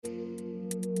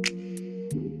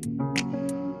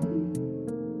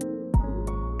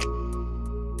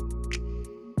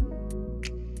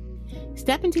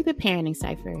Step into the Parenting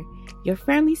Cipher, your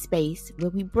friendly space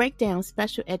where we break down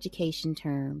special education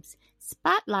terms,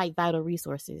 spotlight vital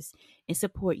resources, and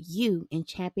support you in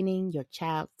championing your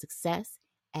child's success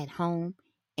at home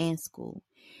and school.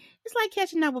 It's like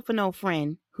catching up with an old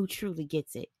friend who truly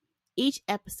gets it. Each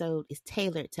episode is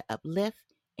tailored to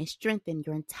uplift and strengthen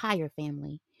your entire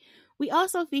family. We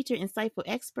also feature insightful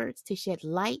experts to shed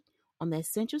light on the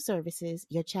essential services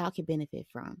your child can benefit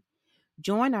from.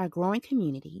 Join our growing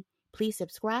community. Please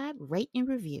subscribe, rate, and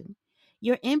review.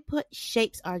 Your input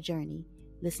shapes our journey.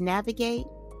 Let's navigate,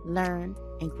 learn,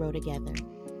 and grow together.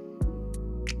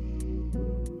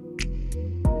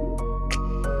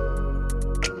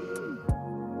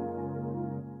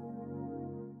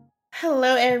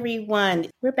 Hello, everyone.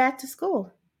 We're back to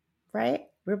school, right?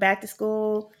 We're back to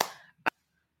school.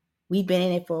 We've been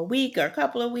in it for a week or a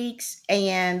couple of weeks.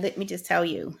 And let me just tell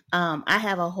you, I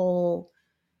have a whole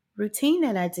routine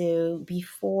that I do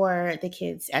before the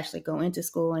kids actually go into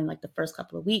school in like the first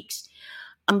couple of weeks.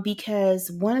 Because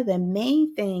one of the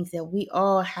main things that we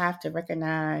all have to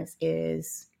recognize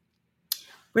is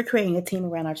we're creating a team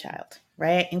around our child,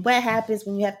 right? And what happens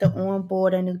when you have to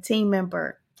onboard a new team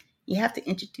member? You have to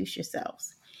introduce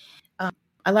yourselves.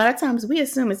 A lot of times we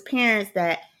assume as parents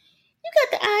that you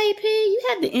got the IEP, you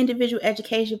have the individual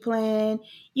education plan,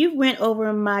 you went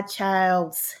over my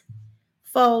child's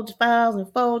files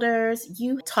and folders,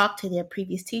 you talk to their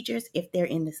previous teachers if they're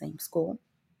in the same school,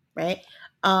 right?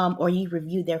 Or you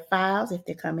review their files if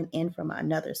they're coming in from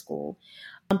another school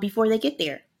before they get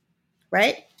there,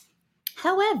 right?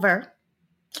 However,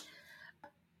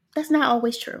 that's not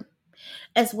always true,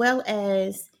 as well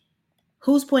as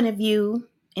whose point of view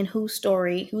and whose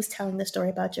story, who's telling the story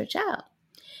about your child.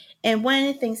 And one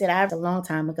of the things that I learned a long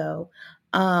time ago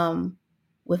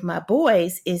with my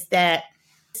boys is that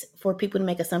for people to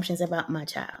make assumptions about my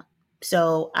child.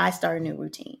 So I started a new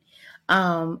routine.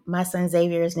 My son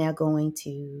Xavier is now going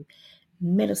to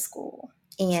middle school,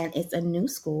 and it's a new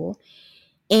school.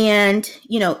 And,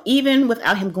 even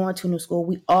without him going to a new school,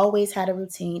 we always had a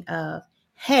routine of,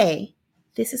 hey,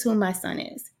 this is who my son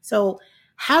is. So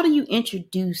how do you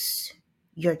introduce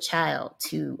your child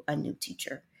to a new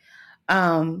teacher?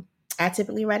 I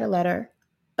typically write a letter,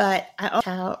 but I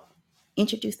also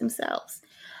introduce themselves.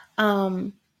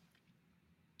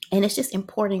 And it's just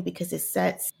important because it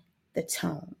sets the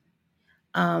tone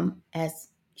as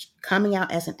coming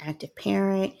out as an active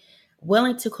parent,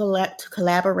 willing to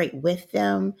collaborate with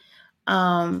them,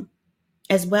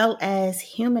 as well as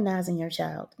humanizing your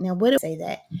child. Now, what do I say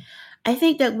that? I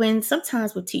think that when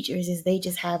sometimes with teachers is they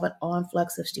just have an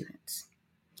influx of students.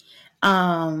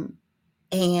 And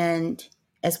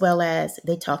as well as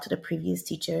they talk to the previous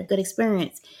teacher, good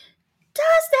experience.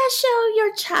 Does that show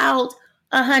your child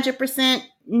 100%?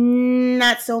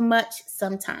 Not so much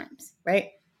sometimes, right?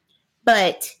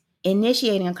 But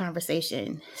initiating a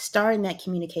conversation, starting that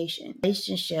communication,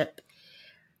 relationships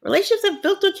are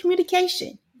built through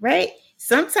communication, right?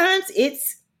 Sometimes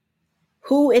it's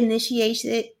who initiates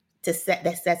it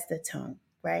that sets the tone,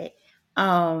 right?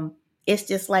 It's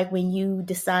just like when you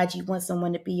decide you want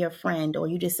someone to be your friend, or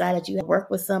you decide that you work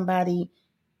with somebody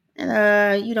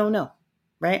and you don't know,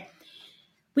 right?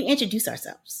 We introduce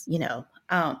ourselves,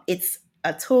 it's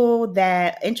a tool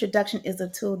introduction is a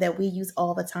tool that we use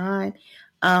all the time.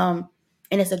 And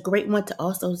it's a great one to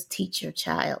also teach your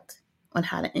child on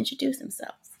how to introduce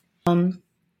themselves.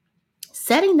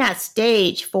 Setting that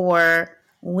stage for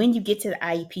when you get to the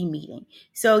IEP meeting.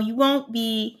 So you won't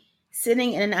be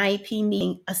sitting in an IEP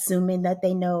meeting assuming that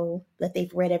they know that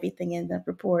they've read everything in the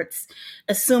reports,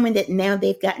 assuming that now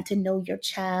they've gotten to know your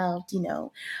child,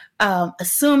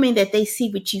 assuming that they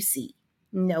see what you see.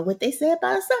 What they say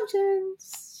about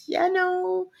assumptions.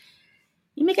 You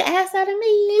make an ass out of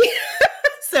me.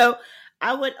 So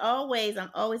I'm always an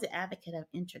advocate of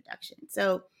introduction.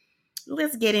 So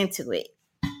let's get into it.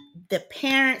 The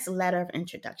parent's letter of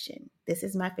introduction. This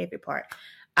is my favorite part.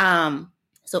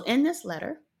 So in this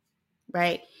letter,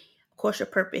 right, of course, your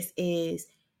purpose is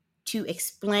to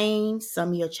explain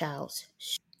some of your child's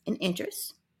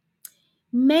interests,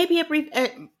 maybe a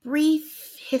brief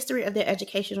history of their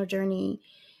educational journey,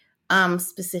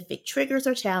 specific triggers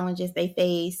or challenges they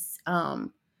face,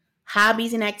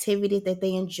 hobbies and activities that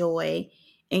they enjoy,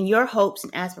 and your hopes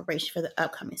and aspirations for the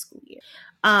upcoming school year.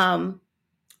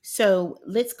 So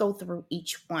let's go through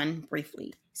each one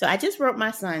briefly. So I just wrote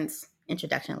my son's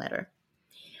introduction letter.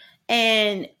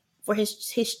 And for his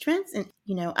strengths, and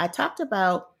I talked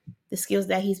about the skills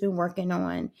that he's been working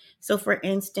on. So for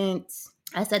instance,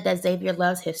 I said that Xavier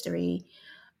loves history.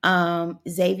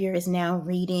 Xavier is now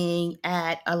reading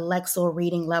at a Lexile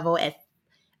reading level at,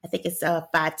 I think it's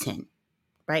 510,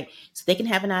 right? So they can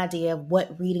have an idea of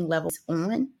what reading level is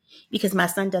on, because my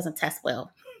son doesn't test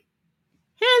well.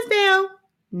 Hands down,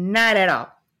 not at all.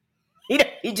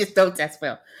 He just don't test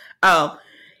well.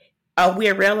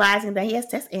 We're realizing that he has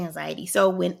test anxiety. So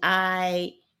when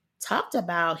I talked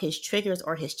about his triggers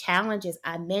or his challenges,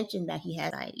 I mentioned that he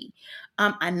has anxiety.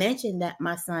 I mentioned that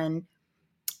my son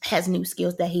has new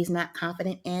skills that he's not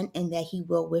confident in and that he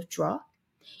will withdraw,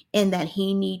 and that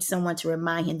he needs someone to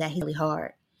remind him that he's really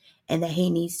hard and that he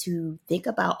needs to think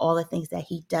about all the things that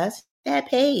he does that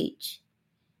page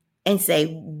and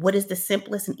say, what is the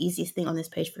simplest and easiest thing on this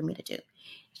page for me to do?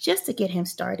 Just to get him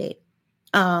started.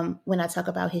 When I talk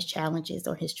about his challenges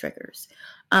or his triggers,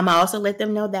 I also let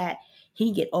them know that he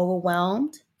can get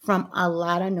overwhelmed from a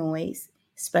lot of noise,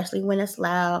 especially when it's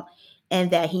loud,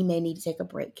 and that he may need to take a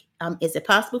break. Is it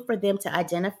possible for them to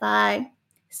identify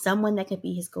someone that can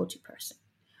be his go-to person?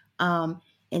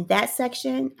 In that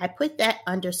section, I put that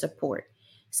under support.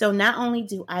 So not only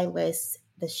do I list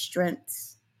the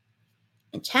strengths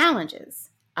and challenges,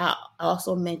 I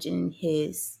also mention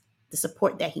the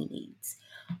support that he needs.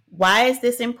 Why is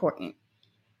this important?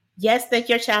 Yes, that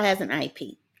your child has an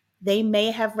IEP. They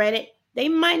may have read it. They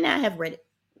might not have read it.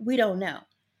 We don't know.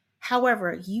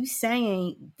 However, you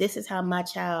saying this is how my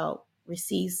child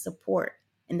receives support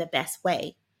in the best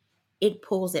way, it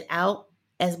pulls it out,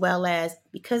 as well as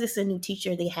because it's a new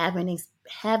teacher, they have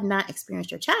not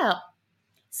experienced your child.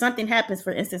 Something happens,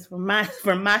 for instance,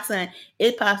 for my son,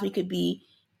 it possibly could be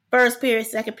first period,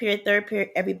 second period, third period.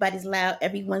 Everybody's loud.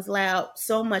 Everyone's loud.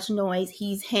 So much noise.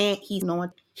 He's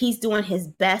doing his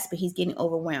best, but he's getting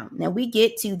overwhelmed. Now we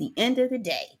get to the end of the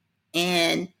day,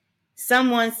 and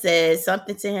someone says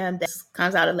something to him that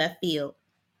comes out of left field,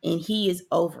 and he is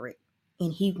over it,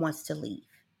 and he wants to leave.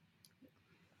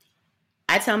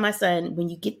 I tell my son, when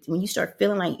you start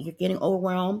feeling like you're getting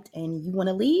overwhelmed and you want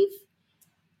to leave,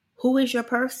 who is your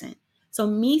person? So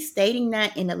me stating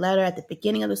that in the letter at the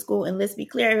beginning of the school, and let's be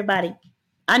clear, everybody,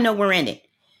 I know we're in it.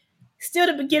 Still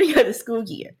the beginning of the school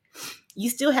year. You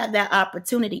still have that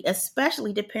opportunity,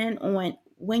 especially depending on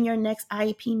when your next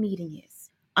IEP meeting is.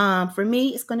 For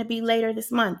me, it's going to be later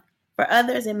this month. For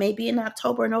others, it may be in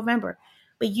October or November.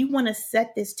 But you want to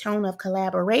set this tone of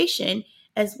collaboration,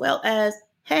 as well as,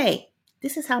 hey,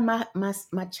 this is how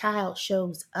my child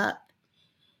shows up.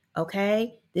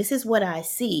 Okay? This is what I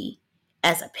see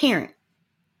as a parent.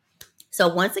 So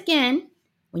once again,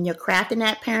 when you're crafting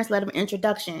that parent's letter of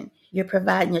introduction, you're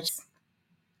providing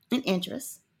an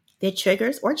interest, their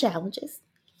triggers or challenges,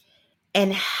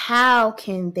 and how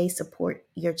can they support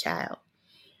your child,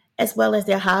 as well as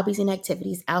their hobbies and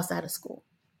activities outside of school.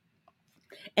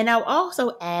 And I'll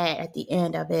also add at the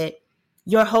end of it,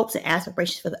 your hopes and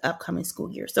aspirations for the upcoming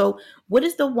school year. So what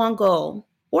is the one goal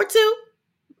or two,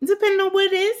 depending on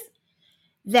what it is,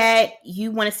 that you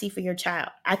want to see for your child?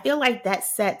 I feel like that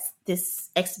sets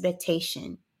this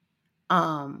expectation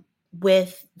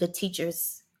with the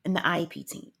teachers and the IEP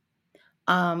team.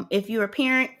 If you're a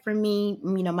parent, for me,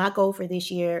 my goal for this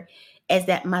year is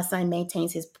that my son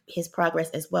maintains his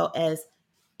progress, as well as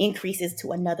increases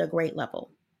to another grade level.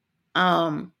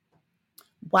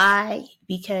 Why?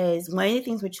 Because one of the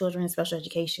things with children in special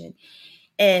education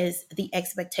is the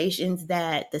expectations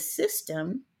that the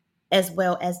system, as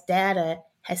well as data,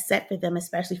 has set for them,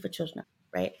 especially for children,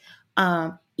 right?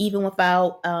 Even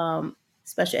without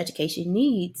special education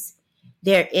needs,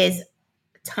 there is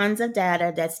tons of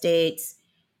data that states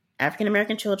African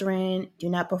American children do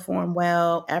not perform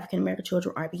well. African American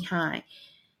children are behind.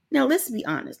 Now, let's be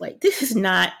honest. Like, this is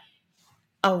not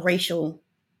a racial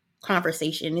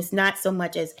conversation. It's not so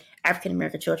much as African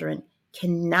American children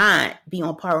cannot be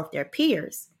on par with their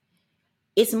peers.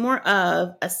 It's more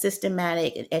of a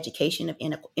systematic education of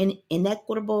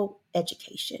inequitable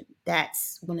education.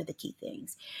 That's one of the key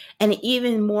things. And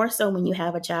even more so when you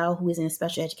have a child who is in a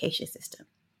special education system.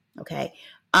 Okay.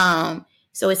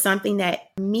 So it's something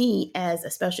that me, as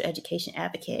a special education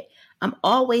advocate, I'm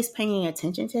always paying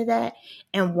attention to that.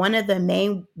 And one of the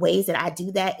main ways that I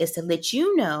do that is to let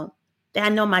you know that I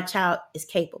know my child is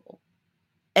capable,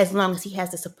 as long as he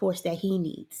has the supports that he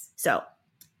needs. So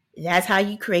that's how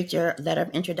you create your letter of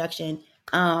introduction.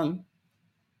 You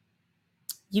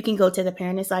can go to the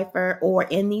Parent Decipher, or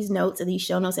in these notes, or these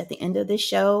show notes at the end of this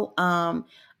show, I'm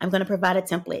going to provide a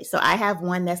template. So I have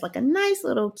one that's like a nice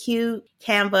little cute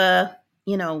Canva,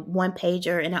 one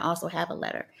pager, and I also have a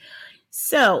letter.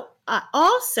 So I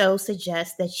also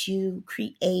suggest that you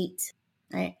create,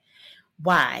 right?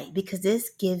 Why? Because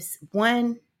this gives,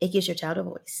 one, it gives your child a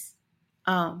voice.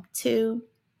 Two,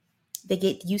 they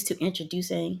get used to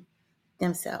introducing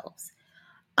themselves.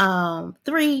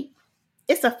 Three,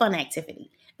 it's a fun activity,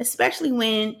 especially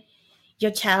when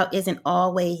your child isn't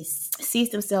always sees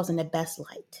themselves in the best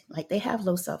light. Like they have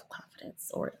low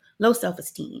self-confidence or low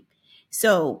self-esteem.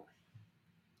 So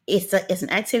it's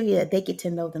an activity that they get to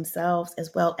know themselves,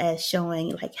 as well as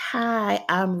showing like, hi,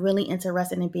 I'm really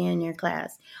interested in being in your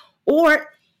class. Or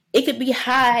it could be,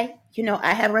 hi,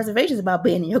 I have reservations about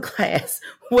being in your class,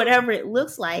 whatever it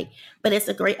looks like. But it's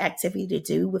a great activity to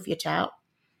do with your child.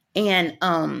 And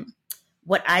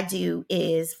what I do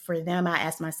is for them, I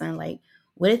ask my son, like,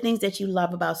 what are things that you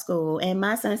love about school? And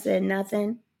my son said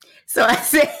nothing. So I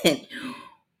said,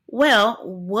 well,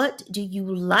 what do you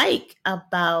like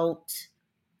about,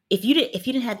 if you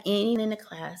didn't have anyone in the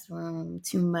classroom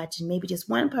too much, and maybe just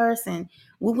one person,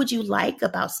 what would you like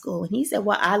about school? And he said,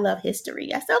 well, I love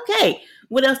history. I said, okay,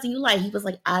 what else do you like? He was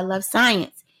like, I love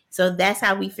science. So that's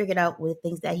how we figured out what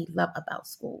things that he loved about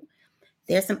school.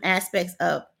 There's some aspects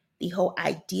of the whole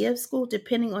idea of school,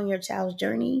 depending on your child's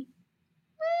journey,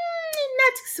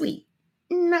 not too sweet.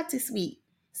 Not too sweet.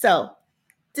 So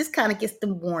this kind of gets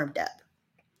them warmed up.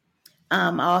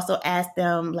 I also asked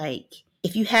them, like,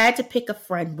 if you had to pick a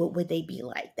friend, what would they be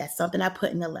like? That's something I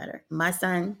put in the letter. My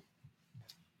son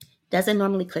doesn't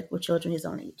normally click with children his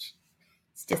own age.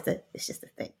 It's just a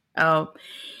thing.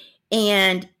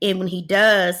 And when he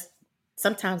does,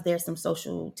 sometimes there's some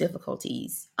social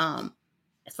difficulties as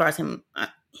far as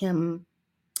him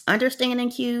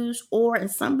understanding cues, or in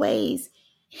some ways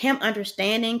him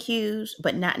understanding cues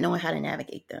but not knowing how to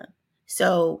navigate them.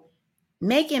 So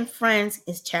making friends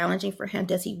is challenging for him.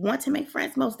 Does he want to make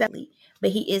friends? Most definitely. But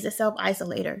he is a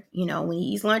self-isolator. When he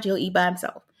eats lunch, he'll eat by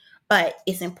himself. But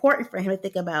it's important for him to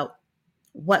think about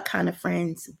what kind of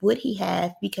friends would he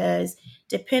have, because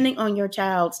depending on your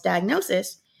child's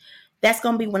diagnosis, that's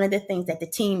going to be one of the things that the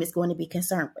team is going to be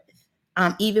concerned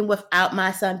with. Even without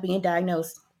my son being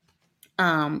diagnosed,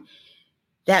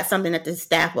 that's something that the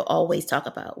staff will always talk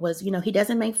about was, he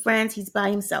doesn't make friends. He's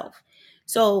by himself.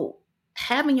 So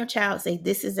having your child say,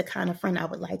 this is the kind of friend I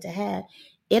would like to have,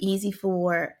 it's easy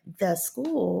for the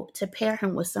school to pair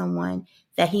him with someone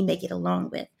that he may get along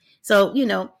with. So,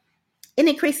 it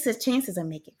increases his chances of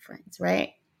making friends,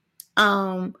 right?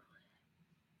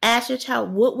 Ask your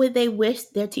child, what would they wish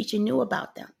their teacher knew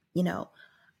about them?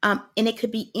 And it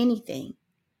could be anything.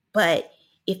 But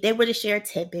if they were to share a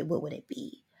tidbit, what would it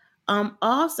be?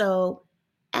 Also,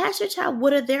 ask your child,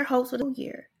 what are their hopes for the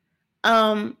year?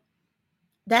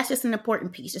 That's just an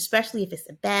important piece, especially if it's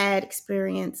a bad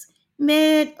experience,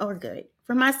 mid or good.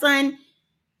 For my son,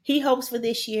 he hopes for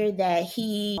this year that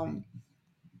he's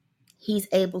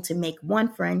able to make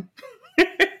one friend,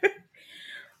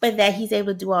 but that he's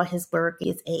able to do all his work,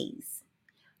 his A's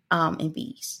and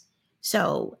B's.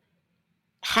 So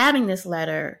having this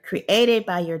letter created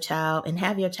by your child and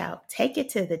have your child take it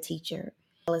to the teacher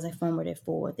is informative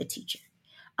for the teacher.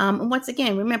 And once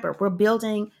again, remember, we're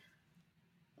building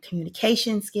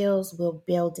communication skills. We're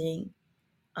building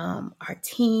our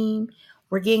team.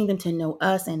 We're getting them to know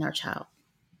us and our child.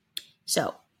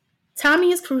 So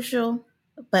timing is crucial,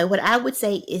 but what I would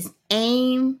say is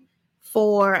aim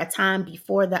for a time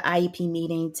before the IEP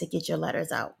meeting to get your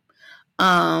letters out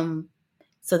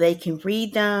so they can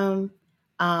read them.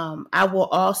 I will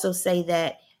also say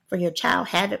that for your child,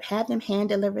 have them hand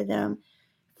deliver them.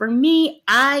 For me,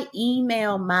 I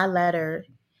email my letter.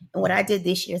 And what I did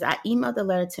this year is I emailed the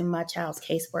letter to my child's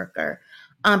caseworker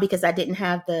because I didn't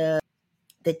have the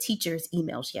teacher's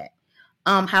emails yet.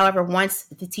 However, once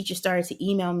the teacher started to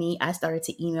email me, I started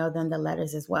to email them the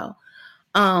letters as well.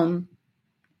 For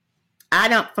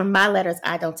my letters,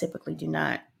 I don't typically do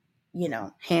not,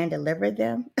 hand deliver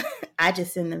them. I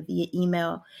just send them via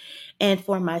email. And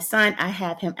for my son, I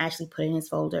have him actually put it in his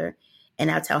folder and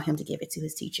I'll tell him to give it to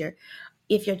his teacher.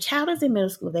 If your child is in middle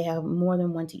school, they have more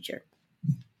than one teacher.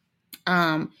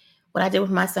 What I did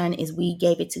with my son is we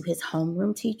gave it to his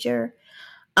homeroom teacher.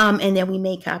 And then we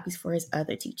made copies for his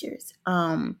other teachers.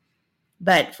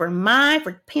 But for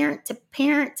parent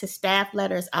to staff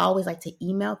letters, I always like to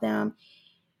email them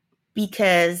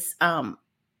because I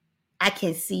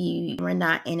can see or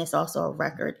not, and it's also a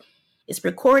record. It's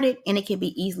recorded and it can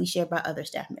be easily shared by other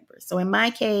staff members. So in my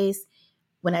case,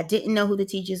 when I didn't know who the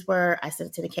teachers were, I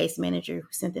sent it to the case manager who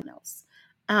sent the notes.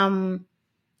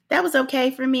 That was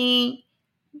okay for me,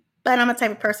 but I'm a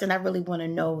type of person I really want to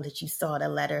know that you saw the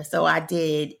letter. So I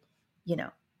did,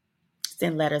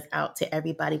 send letters out to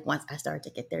everybody once I started to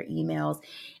get their emails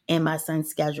and my son's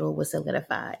schedule was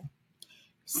solidified.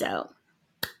 So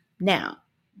now,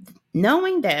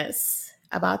 knowing this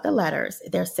about the letters,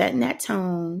 they're setting that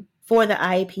tone for the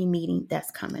IEP meeting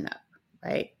that's coming up,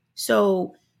 right?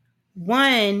 So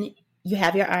one, you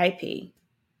have your IEP,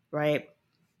 right?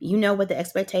 You know what the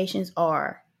expectations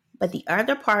are But the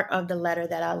other part of the letter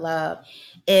that I love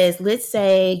is, let's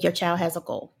say your child has a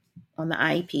goal on the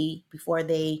IEP before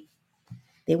they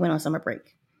went on summer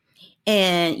break,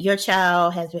 and your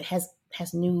child has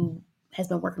been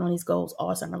working on these goals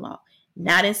all summer long,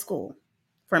 not in school.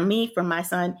 For my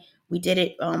son, we did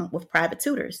it with private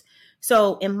tutors.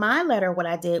 So in my letter, what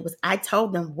I did was I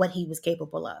told them what he was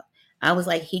capable of. I was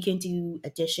like, he can do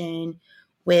addition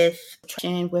with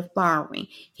borrowing.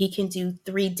 He can do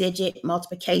 3-digit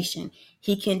multiplication.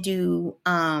 He can do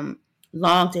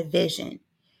long division.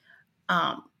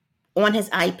 On his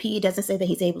IP, it doesn't say that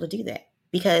he's able to do that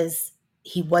because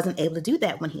he wasn't able to do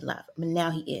that when he left, but now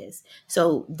he is.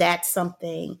 So that's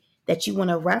something that you want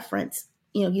to reference,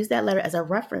 use that letter as a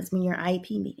reference when you're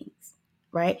IEP meetings,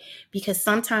 right? Because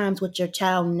sometimes what your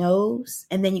child knows,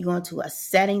 and then you go into a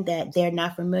setting that they're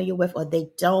not familiar with, or they're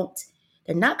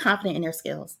not confident in their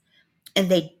skills, and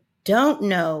they don't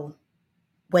know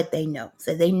what they know.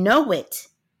 So they know it,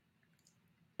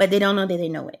 but they don't know that they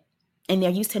know it. And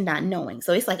they're used to not knowing.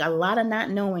 So it's like a lot of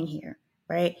not knowing here,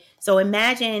 right? So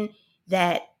imagine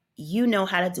that you know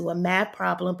how to do a math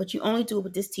problem, but you only do it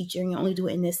with this teacher and you only do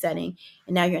it in this setting.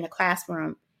 And now you're in a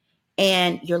classroom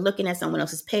and you're looking at someone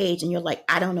else's page and you're like,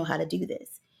 I don't know how to do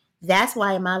this. That's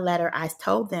why in my letter, I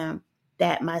told them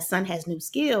that my son has new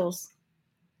skills,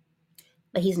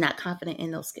 but he's not confident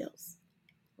in those skills,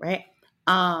 right?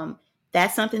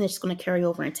 That's something that's going to carry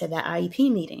over into that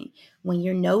IEP meeting when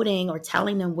you're noting or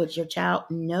telling them what your child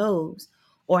knows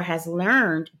or has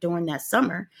learned during that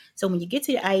summer. So when you get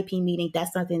to the IEP meeting,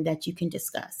 that's something that you can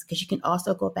discuss, because you can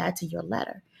also go back to your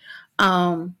letter.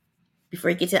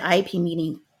 Before you get to the IEP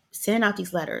meeting, send out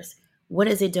these letters. What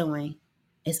is it doing?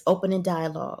 It's opening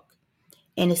dialogue,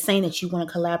 and it's saying that you want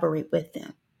to collaborate with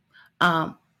them,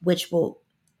 which will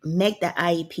make the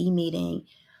IEP meeting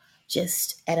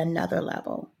just at another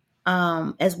level,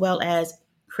 as well as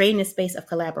creating a space of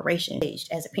collaboration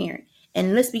as a parent.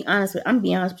 And let's be honest I'm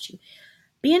being honest with you.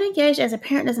 Being engaged as a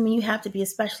parent doesn't mean you have to be a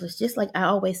specialist. Just like I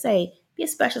always say, be a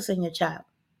specialist in your child,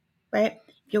 right?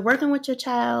 If you're working with your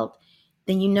child,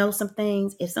 then you know some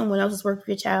things. If someone else is working with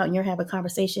your child and you're having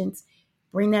conversations,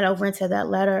 bring that over into that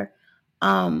letter.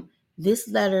 This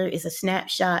letter is a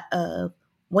snapshot of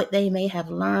what they may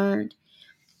have learned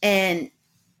and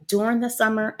during the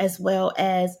summer, as well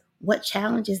as what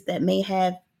challenges that may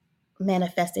have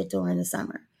manifested during the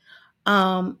summer.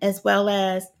 As well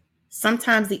as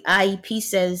sometimes the IEP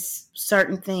says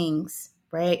certain things,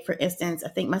 right? For instance, I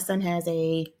think my son has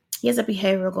a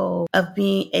behavioral goal of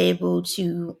being able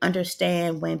to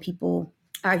understand when people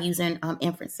are using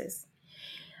inferences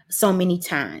so many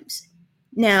times.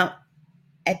 Now,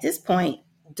 at this point,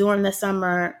 during the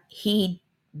summer, he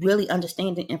really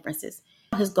understands the inferences.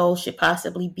 His goal should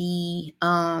possibly be,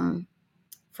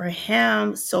 for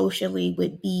him socially,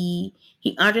 would be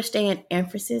he understands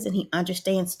emphasis and he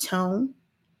understands tone,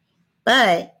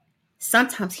 but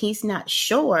sometimes he's not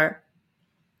sure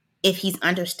if he's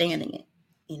understanding it.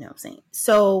 You know what I'm saying?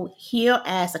 So he'll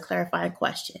ask a clarifying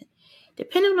question.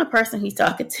 Depending on the person he's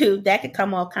talking to, that could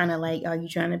come off kind of like, are you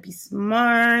trying to be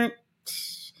smart?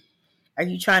 Are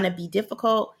you trying to be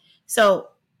difficult? So,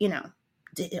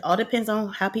 it all depends on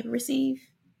how people receive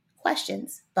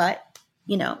questions, but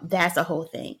that's a whole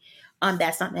thing.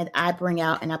 That's something that I bring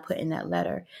out and I put in that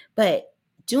letter. But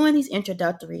doing these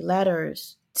introductory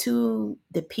letters to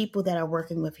the people that are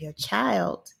working with your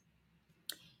child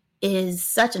is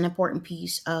such an important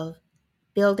piece of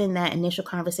building that initial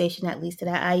conversation that leads to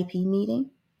that IEP meeting,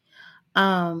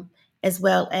 as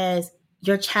well as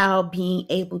your child being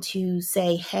able to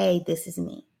say, hey, this is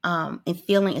me, and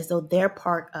feeling as though they're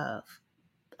part of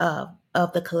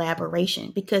the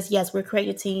collaboration. Because yes, we're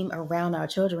creating a team around our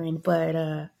children, but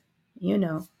they're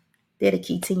the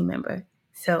key team member.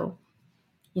 So,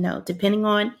 depending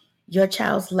on your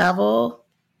child's level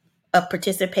of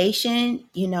participation,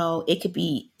 it could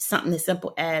be something as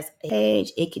simple as a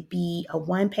page. It could be a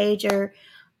 1-pager.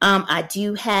 I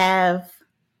do have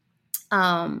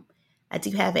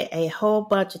a whole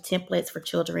bunch of templates for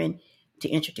children to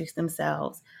introduce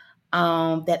themselves,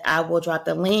 that I will drop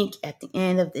the link at the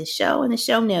end of this show in the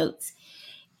show notes.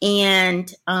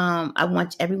 And I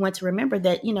want everyone to remember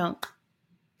that,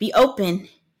 be open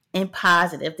and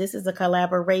positive. This is a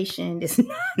collaboration. It's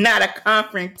not a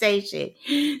confrontation.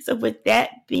 So with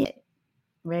that being,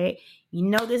 right,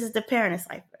 this is the Parent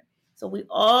Cipher. So we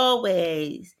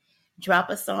always drop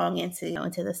a song into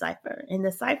the cipher. And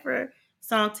the cipher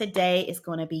song today is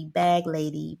going to be Bag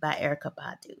Lady by Erykah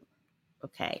Badu.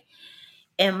 Okay.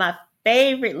 And my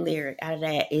favorite lyric out of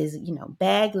that is,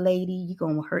 bag lady, you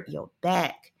going to hurt your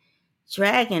back.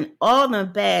 Dragging all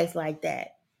them bags like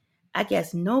that. I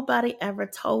guess nobody ever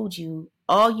told you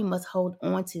all you must hold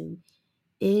on to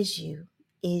is you,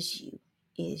 is you,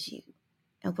 is you.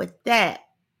 And with that,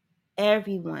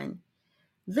 everyone,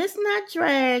 let's not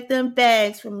drag them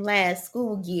bags from last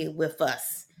school year with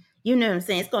us. You know what I'm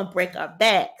saying? It's gonna break our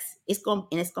backs. It's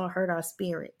gonna hurt our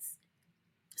spirits.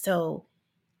 So,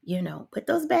 put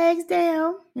those bags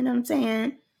down. You know what I'm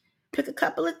saying? Pick a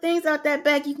couple of things out that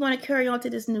bag you want to carry on to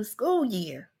this new school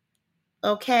year.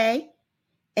 Okay?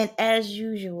 And as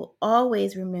usual,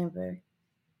 always remember,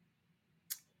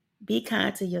 be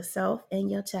kind to yourself and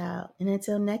your child. And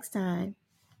until next time,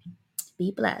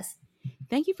 be blessed.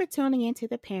 Thank you for tuning in to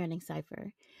the Parenting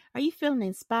Cipher. Are you feeling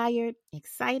inspired,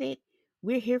 excited?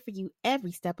 We're here for you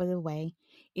every step of the way.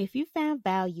 If you found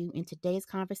value in today's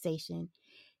conversation,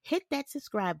 hit that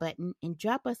subscribe button and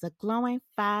drop us a glowing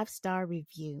 5-star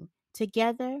review.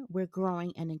 Together, we're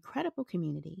growing an incredible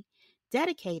community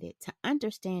dedicated to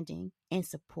understanding and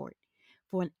support.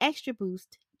 For an extra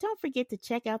boost, don't forget to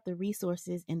check out the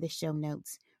resources in the show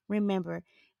notes. Remember,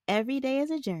 every day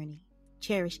is a journey.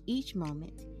 Cherish each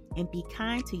moment and be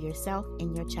kind to yourself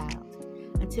and your child.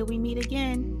 Until we meet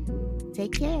again,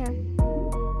 take care.